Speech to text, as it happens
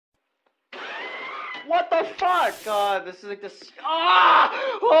What the fuck? God, this is like this. Ah!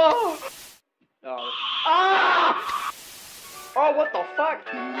 Oh! Oh! Ah! Oh, what the fuck?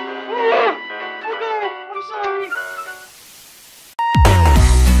 Ah! Okay, I'm sorry.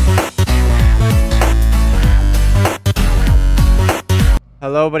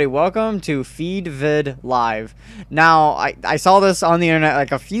 Hello, buddy. Welcome to Feedvid Live. Now, I saw this on the internet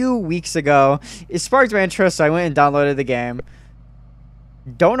like a few weeks ago. It sparked my interest, so I went and downloaded the game.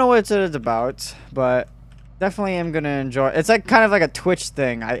 Don't know what it's about, but definitely am gonna enjoy. It's like kind of like a Twitch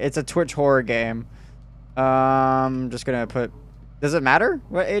thing. It's a Twitch horror game. Just gonna put. Does it matter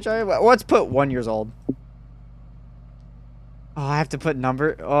what age I am? Let's put 1 year old. Oh, I have to put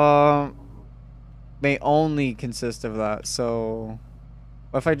number. May only consist of that. So,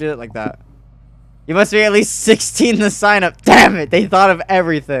 what if I did it like that? You must be at least 16 to sign up. Damn it! They thought of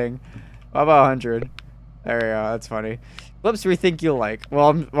everything. How about 100? There we go. That's funny. Clips we think you'll like. Well,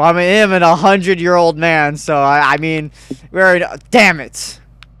 I'm a 100-year-old man, so I mean, we're damn it.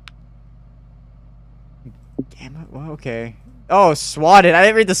 Damn it. Well, okay. Oh, swatted. I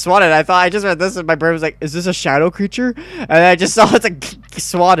didn't read the swatted. I just read this, and my brain was like, "Is this a shadow creature?" And I just saw it's like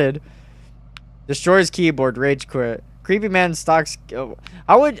swatted. Destroys keyboard. Rage quit. Creepy man stalks.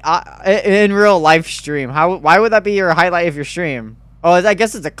 How would in real live stream? Why would that be your highlight of your stream? Oh, I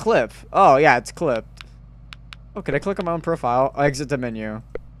guess it's a clip. Oh yeah, it's clipped. Oh, can I click on my own profile? Exit the menu.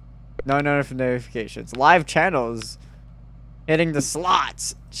 No notifications. Live channels. Hitting the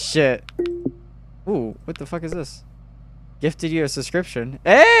slots. Shit. Ooh, what the fuck is this? Gifted you a subscription.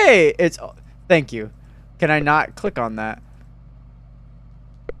 Hey! It's... Thank you. Can I not click on that?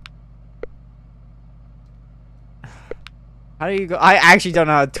 How do you go? I actually don't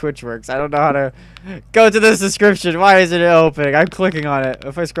know how Twitch works. I don't know how to go to the subscription. Why isn't it opening? I'm clicking on it.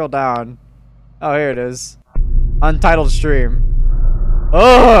 If I scroll down. Oh, here it is. Untitled stream.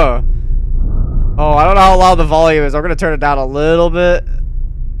 Oh! Oh, I don't know how loud the volume is. I'm gonna turn it down a little bit.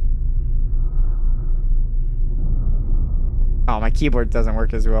 Oh, my keyboard doesn't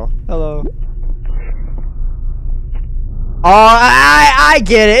work as well. Hello. Oh, I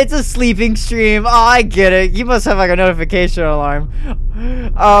get it. It's a sleeping stream. Oh, I get it. You must have like a notification alarm.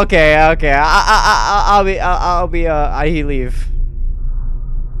 Okay. I leave.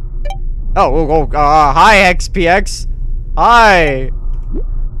 Hi XPX. Hi.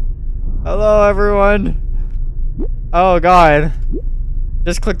 Hello everyone. Oh god.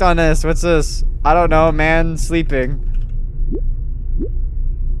 Just clicked on this. What's this? I don't know, man sleeping.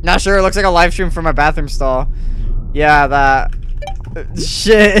 Not sure, it looks like a live stream from my bathroom stall. Yeah, that.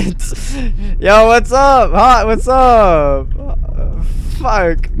 Shit. Yo, what's up? Huh? What's up?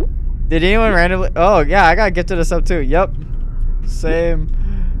 Fuck. Did anyone randomly? Oh yeah, I got gifted a sub too. Yep. Same.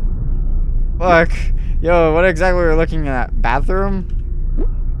 Fuck. Yo, what exactly were we looking at? Bathroom?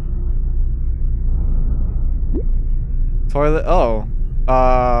 Toilet? Oh.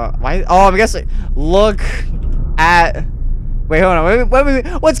 Why? Oh, I'm guessing. Look at. Wait, hold on. Wait.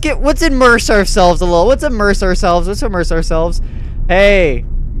 Let's immerse ourselves a little. Let's immerse ourselves. Hey,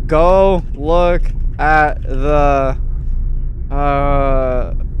 go look at the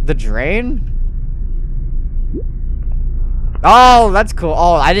drain? Oh, that's cool.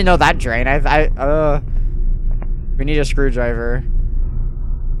 Oh, I didn't know that drain. We need a screwdriver.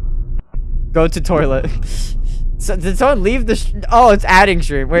 Go to toilet. So, did someone leave the oh, it's adding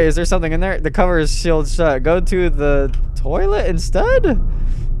stream. Wait, is there something in there? The cover is sealed shut. Go to the toilet instead?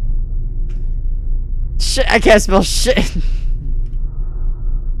 Shit, I can't spell shit.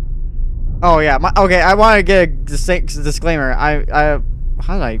 Oh yeah, okay, I want to get a disclaimer. How did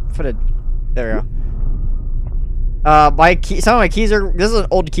I put it? There we go. Some of my keys are. This is an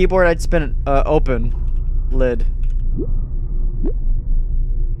old keyboard. I'd spin open lid.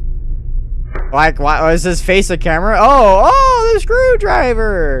 Like, why is his face a camera? Oh, the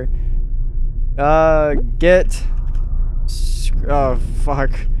screwdriver. Oh fuck,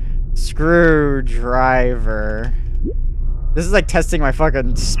 screwdriver. This is like testing my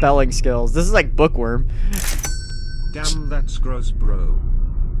fucking spelling skills. This is like bookworm. Damn, that's gross, bro.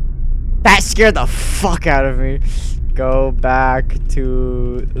 That scared the fuck out of me. Go back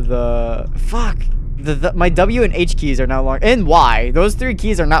to the fuck. My W and H keys are no longer and Y. Those three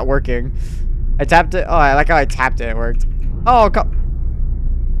keys are not working. I tapped it. Oh, I like how I tapped it. It worked. Oh,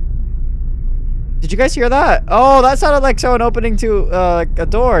 did you guys hear that? Oh, that sounded like someone opening to a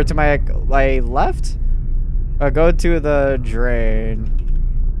door to my left. Go to the drain.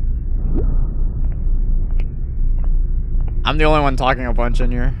 I'm the only one talking a bunch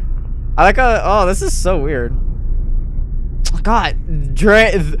in here. I like how, oh, this is so weird. God,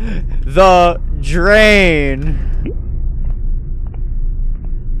 the drain.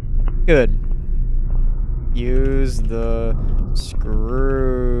 Good. Use the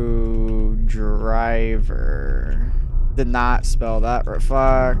screwdriver. Did not spell that right.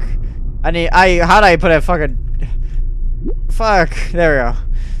 Fuck. How do I put it? Fucking. Fuck. There we go.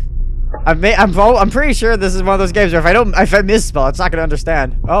 I'm pretty sure this is one of those games where if I misspell, it's not gonna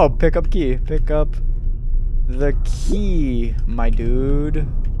understand. Oh, pick up key. Pick up the key, my dude.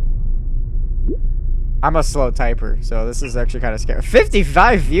 I'm a slow typer, so this is actually kind of scary.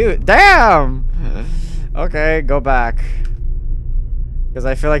 55 views. Damn. Okay, go back. Because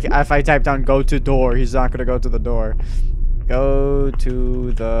I feel like if I type down "go to door," he's not gonna go to the door. Go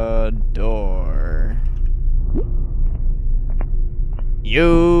to the door.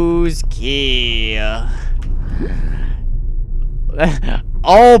 Use key.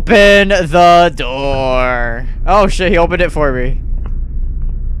 Open the door. Oh shit, he opened it for me.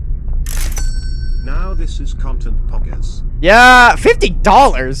 Now this is content poggers. Yeah,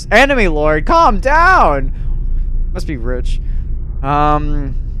 $50. Enemy lord, calm down. Must be rich.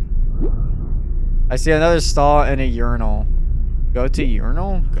 I see another stall and a urinal. Go to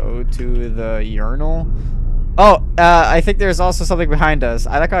urinal? Go to the urinal. Oh, I think there's also something behind us.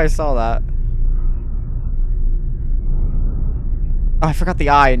 I like how I saw that. Oh, I forgot the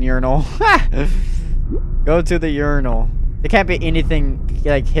I in urinal. Go to the urinal. There can't be anything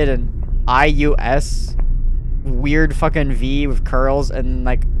like hidden. IUS. Weird fucking V with curls and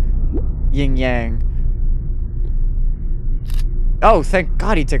like yin yang. Oh, thank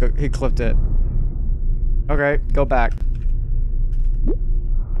God he clipped it. Okay, go back.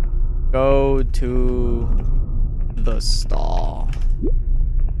 Go to the stall.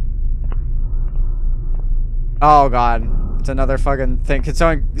 Oh God, it's another fucking thing. Can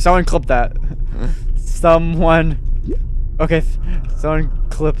someone clip that? Someone. Okay, someone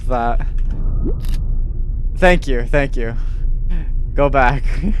clip that. Thank you, thank you. Go back.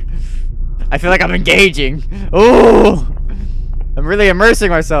 I feel like I'm engaging. Ooh, I'm really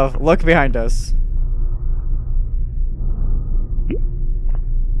immersing myself. Look behind us.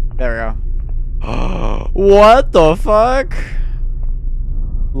 There we go. What the fuck?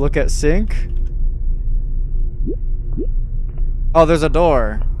 Look at sink. Oh, there's a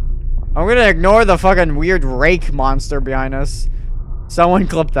door. I'm gonna ignore the fucking weird rake monster behind us. Someone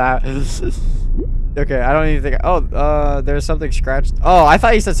clip that. Okay, I don't even think. Oh, there's something scratched. Oh, I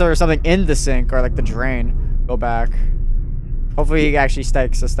thought you said there was something in the sink or like the drain. Go back. Hopefully he actually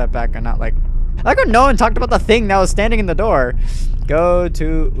takes a step back and not like. I like how no one talked about the thing that was standing in the door. Go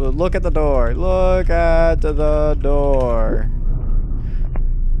to look at the door. Look at the door.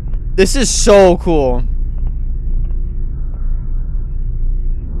 This is so cool.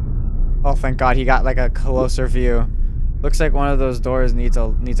 Oh, thank God he got like a closer view. Looks like one of those doors needs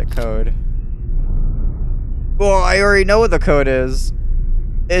a code. Well, I already know what the code is.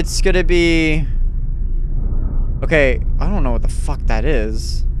 It's gonna be. Okay, I don't know what the fuck that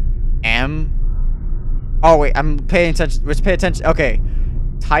is. M. Oh wait, I'm paying attention. Let's pay attention. Okay,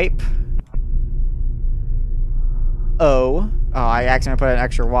 type O. Oh, I accidentally put an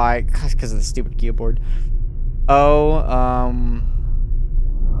extra Y because of the stupid keyboard. O.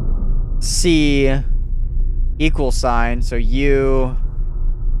 C. Equal sign. So U.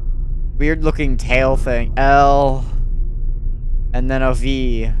 Weird looking tail thing. L. And then a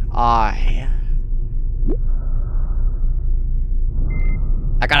V. I.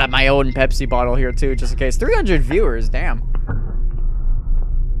 I got my own Pepsi bottle here too, just in case. 300 viewers, damn.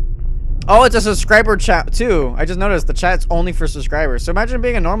 Oh, it's a subscriber chat too. I just noticed the chat's only for subscribers. So imagine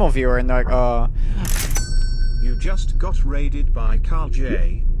being a normal viewer and they're like, You just got raided by Carl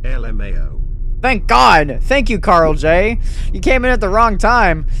J. LMAO. Thank God. Thank you, Carl J. You came in at the wrong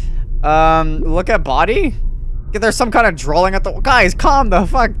time. Look at body. There's some kind of drawing at the. Guys, calm the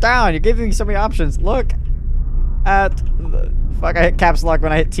fuck down. You're giving me so many options. Look at the. Fuck, I hit caps lock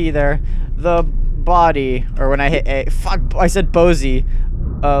when I hit T there. The body. Or when I hit A. Fuck, I said Bozy.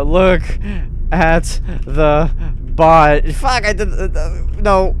 Look at the body. Fuck, I did.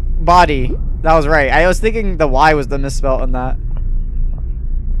 No, body. That was right. I was thinking the Y was the misspell on that.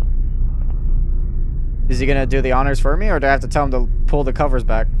 Is he gonna do the honors for me, or do I have to tell him to pull the covers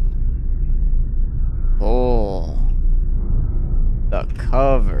back? Pull the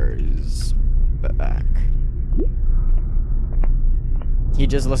covers back. He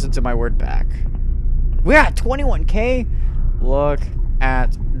just listened to my word back. We're at 21K. Look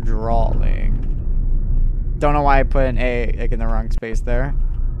at drawing. Don't know why I put an A like in the wrong space there.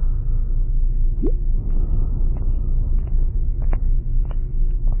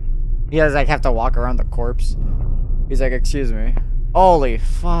 He does like have to walk around the corpse. He's like, excuse me. Holy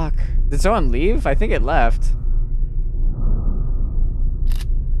fuck. Did someone leave? I think it left.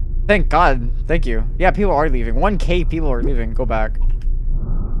 Thank God. Thank you. Yeah, people are leaving. 1K people are leaving. Go back.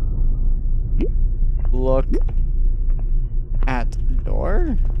 Look at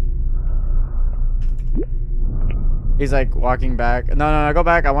door. He's like walking back. No, go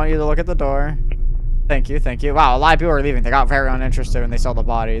back. I want you to look at the door. Thank you, thank you. Wow, a lot of people are leaving. They got very uninterested when they saw the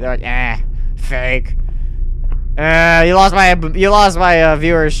body. They're like, fake. You lost my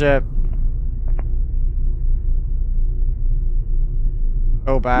viewership.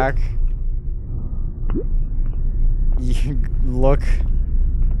 Go back. You look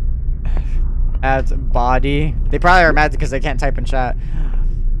at body. They probably are mad because they can't type in chat.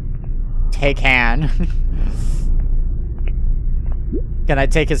 Take hand. Can I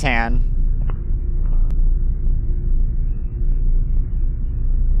take his hand?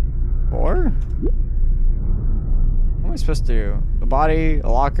 Or? What am I supposed to do? A body, a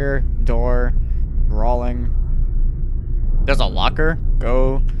locker, door, brawling. There's a locker?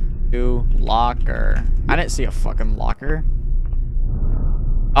 Go to locker. I didn't see a fucking locker.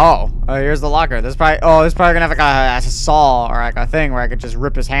 Oh, here's the locker. This probably gonna have like a saw or like a thing where I could just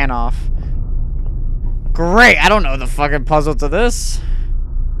rip his hand off. Great, I don't know the fucking puzzle to this.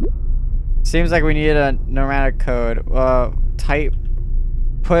 Seems like we need a nomadic code. Type.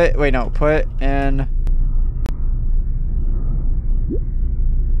 Put in.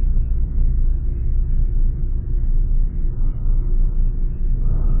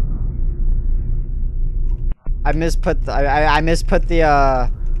 I misput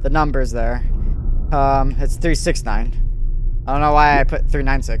the numbers there. It's 369. I don't know why I put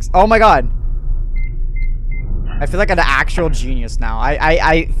 396. Oh my god. I feel like an actual genius now.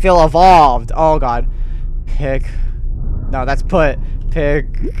 I feel evolved. Oh god. Pick. No, that's put. Pick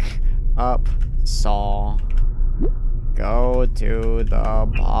up saw. Go to the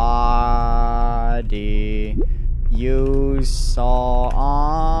body. Use saw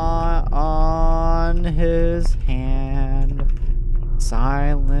on his hand.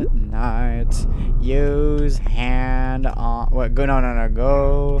 Silent night. Use hand on. What? Go. No.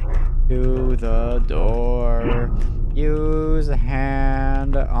 Go to the door. Use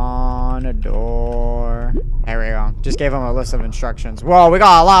hand on a door. There we go. Just gave him a list of instructions. Whoa, we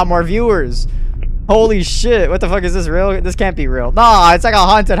got a lot more viewers. Holy shit. What the fuck is this real? This can't be real. No, it's like a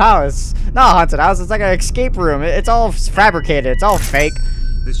haunted house. Not a haunted house. It's like an escape room. It's all fabricated. It's all fake.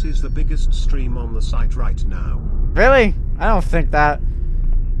 This is the biggest stream on the site right now. Really? I don't think that.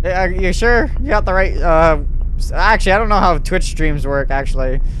 Are you sure? You got the right, actually, I don't know how Twitch streams work,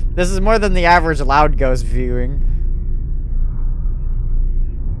 actually. This is more than the average Loud Ghost viewing.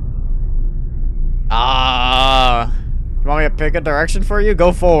 You want me to pick a direction for you?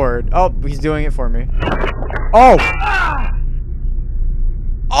 Go forward. Oh, he's doing it for me. Oh!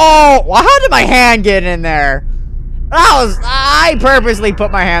 Oh! Well, how did my hand get in there? I purposely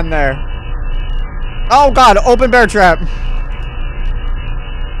put my hand there. Oh god, open bear trap.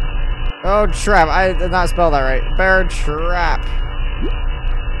 Oh, trap. I did not spell that right. Bear trap.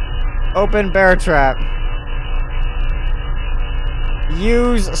 Open bear trap.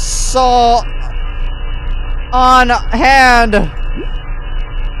 Use saw on hand.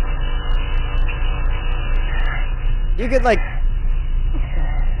 You could like...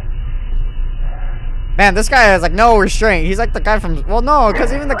 Man, this guy has like no restraint. He's like the guy from... Well, no,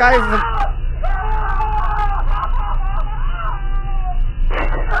 because even the guy from...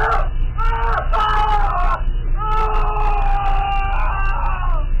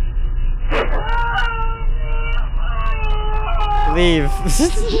 Leave.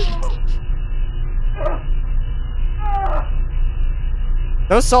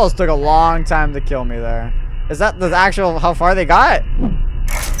 Those souls took a long time to kill me there. Is that the actual how far they got?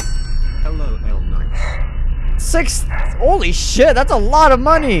 Hello, L9. 6. Holy shit, that's a lot of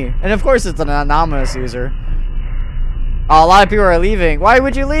money. And of course, it's an anonymous user. Oh, a lot of people are leaving. Why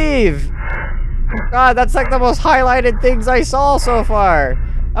would you leave? God, that's like the most highlighted things I saw so far.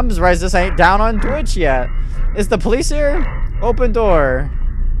 I'm surprised this ain't down on Twitch yet. Is the police here? Open door.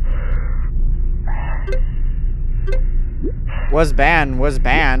 Was banned.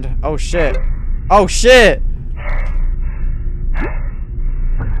 Oh shit. Oh shit.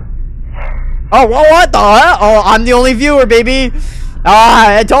 Oh, what the hell? Oh, I'm the only viewer, baby.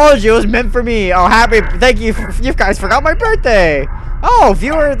 Ah, I told you it was meant for me. Oh, happy. Thank you. You guys forgot my birthday. Oh,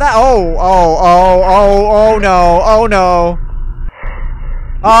 viewer that. Oh no. Oh no.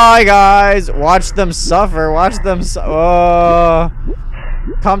 Hi guys, watch them suffer. Watch them.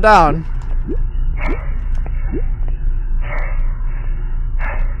 Calm down.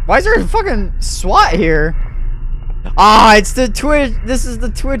 Why is there a fucking SWAT here? Ah, it's the Twitch. This is the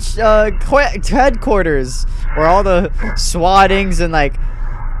Twitch headquarters where all the swattings and like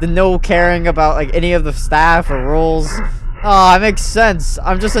The no caring about like any of the staff or roles. Oh, it makes sense.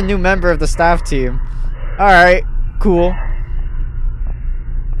 I'm just a new member of the staff team. Alright, cool.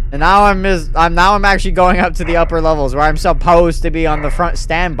 And now I'm actually going up to the upper levels where I'm supposed to be on the front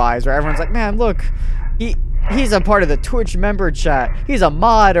standbys where everyone's like, man, look, he's a part of the Twitch member chat. He's a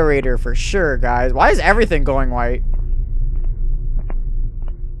moderator for sure, guys. Why is everything going white?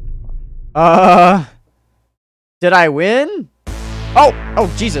 Did I win?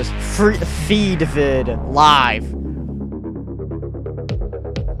 Oh, Jesus. Feedvid live.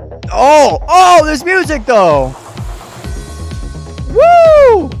 Oh, there's music though.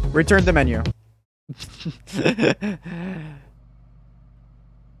 Woo! Return the menu.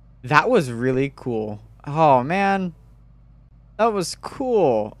 That was really cool. Oh, man. That was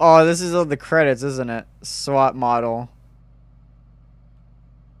cool. Oh, this is all the credits, isn't it? SWAT model.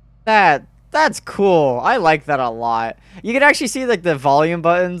 That's cool. I like that a lot. You can actually see like the volume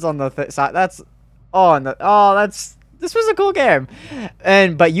buttons on the side. This was a cool game.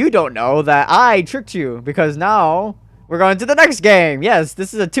 But you don't know that I tricked you because now we're going to the next game. Yes,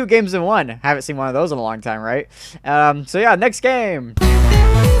 this is a 2 games in 1. Haven't seen one of those in a long time, right? So yeah, next game.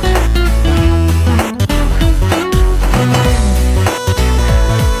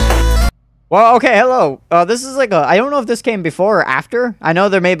 Well, okay, hello. This is like I don't know if this came before or after. I know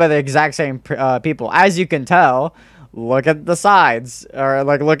they're made by the exact same people. As you can tell, look at the sides. Or,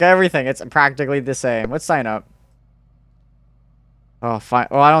 like, look at everything. It's practically the same. Let's sign up. Oh, fine.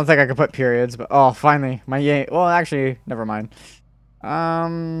 Well, I don't think I can put periods, but... Oh, finally. Well, actually, never mind.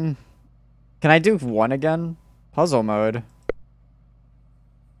 Can I do 1 again? Puzzle mode.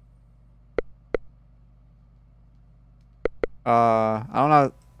 I don't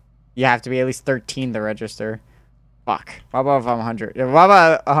know. You have to be at least 13 to register. Fuck. What about if I'm 100? What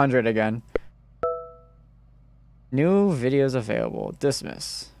about 100 again? New videos available.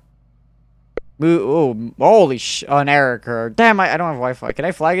 Dismiss. Oh, holy sh... an error occurred. Damn, I don't have Wi-Fi. Can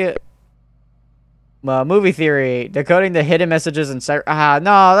I flag it? Movie theory. Decoding the hidden messages and...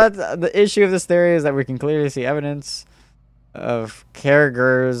 no, that's... the issue of this theory is that we can clearly see evidence of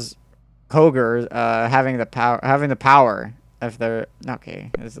Kogers having the power. If they're...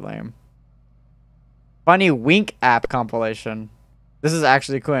 Okay, this is lame. Funny Wink app compilation. This is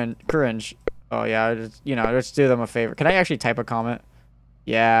actually cringe. Oh, yeah, just do them a favor. Can I actually type a comment?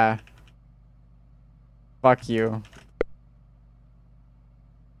 Yeah. Fuck you.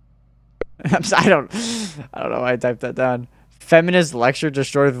 I don't know why I typed that down. Feminist lecture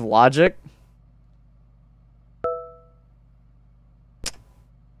destroyed with logic.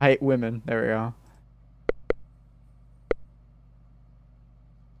 I hate women. There we go.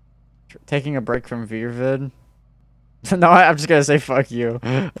 Taking a break from Feedvid. No, I'm just gonna say fuck you.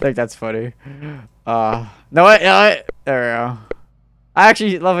 I think that's funny. No, what? There we go. I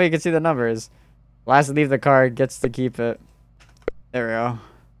actually love how you can see the numbers. Last to leave the card gets to keep it. There we go.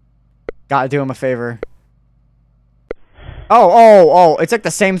 Gotta do him a favor. Oh, it's like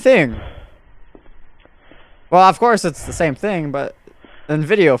the same thing. Well, of course it's the same thing, but in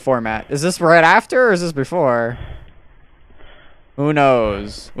video format. Is this right after or is this before? Who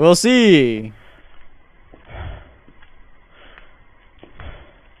knows? We'll see.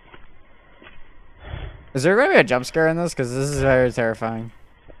 Is there gonna be a jump scare in this? Because this is very terrifying.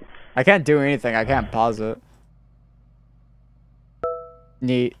 I can't do anything. I can't pause it.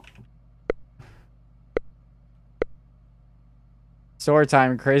 Neat. Story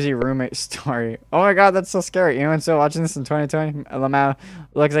time. Crazy roommate story. Oh my god, that's so scary. Anyone still watching this in 2020? Lamau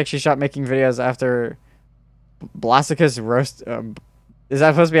looks like she stopped making videos after Blasicus roast. Is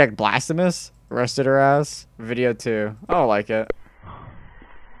that supposed to be like Blasphemous? Roasted her ass. Video 2. I don't like it.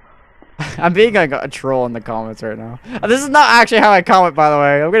 I'm being like a troll in the comments right now. This is not actually how I comment, by the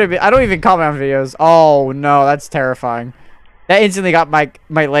way. I don't even comment on videos. Oh no, that's terrifying. That instantly got my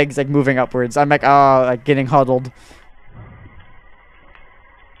legs like moving upwards. I'm like, oh, like getting huddled.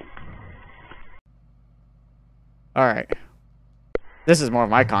 All right. This is more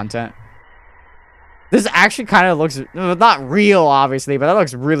of my content. This actually kind of looks not real, obviously, but that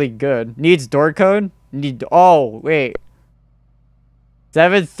looks really good. Needs door code. Oh wait.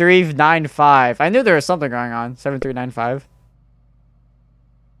 7395. I knew there was something going on. 7395.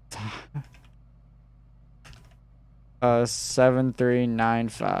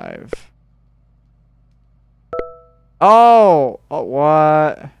 7395. Oh,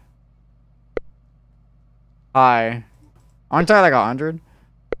 what? Hi. Aren't I like 100?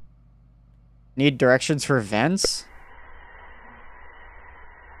 Need directions for vents?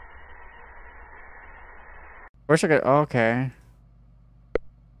 Where should I go? Okay.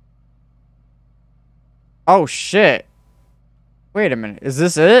 Oh shit. Wait a minute. Is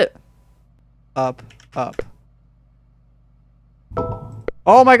this it? Up, up.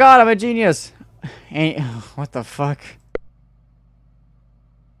 Oh my god, I'm a genius. What the fuck?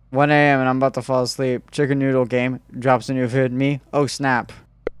 1 a.m. and I'm about to fall asleep. Chicken noodle game drops a new vid. Me. Oh snap.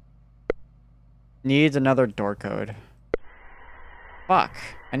 Needs another door code. Fuck.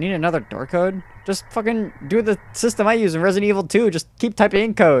 I need another door code? Just fucking do the system I use in Resident Evil 2. Just keep typing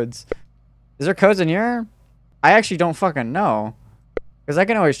in codes. Is there codes in here? I actually don't fucking know. Because I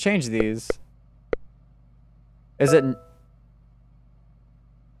can always change these. Is it...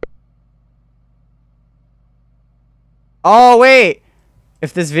 Oh, wait!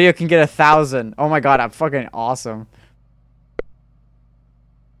 If this video can get 1,000. Oh my god, I'm fucking awesome.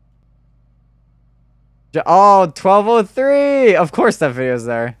 Oh, 1203! Of course that video's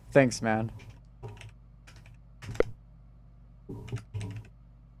there. Thanks, man.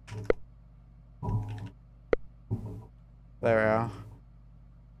 There we go.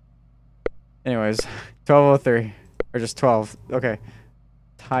 Anyways, 1203. Or just 12. Okay.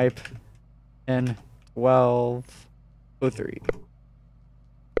 Type in 1203.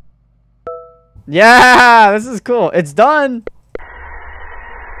 Yeah! This is cool. It's done!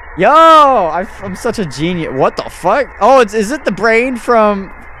 Yo! I'm such a genius. What the fuck? Oh, is it the brain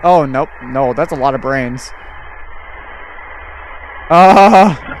from... Oh, nope. No, that's a lot of brains.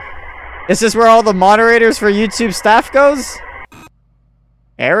 Is this where all the moderators for YouTube staff goes?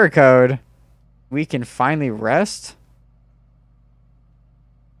 Error code. We can finally rest?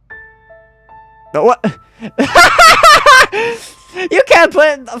 No, what? You can't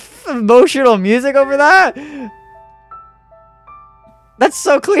play emotional music over that? That's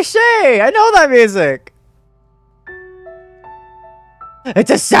so cliche. I know that music.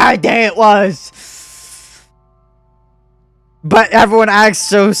 It's a sad day it was. But everyone acts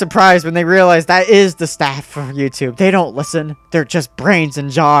so surprised when they realize that is the staff for YouTube. They don't listen. They're just brains in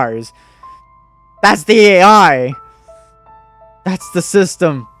jars. That's the AI. That's the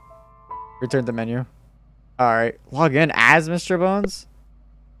system. Return the menu. Alright. Log in as Mr. Bones.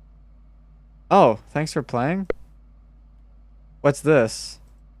 Oh, thanks for playing. What's this?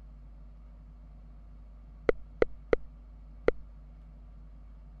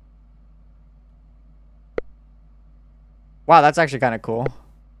 Wow, that's actually kind of cool.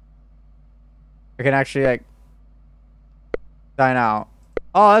 I can actually, like, sign out.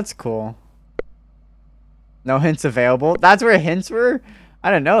 Oh, that's cool. No hints available. That's where hints were? I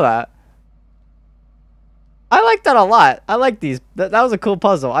didn't know that. I like that a lot. I like these. That was a cool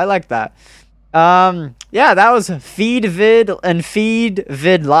puzzle. I like that. Yeah, that was Feedvid and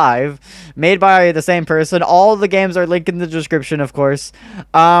Feedvid Live, made by the same person. All the games are linked in the description, of course.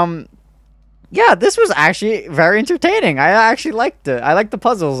 Yeah, this was actually very entertaining. I actually liked it. I liked the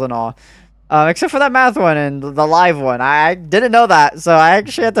puzzles and all. Except for that math one and the live one. I didn't know that, so I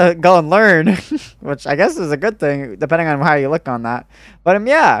actually had to go and learn, which I guess is a good thing, depending on how you look on that. But,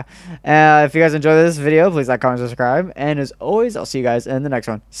 yeah. If you guys enjoyed this video, please like, comment, subscribe. And as always, I'll see you guys in the next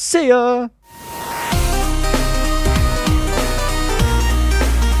one. See ya!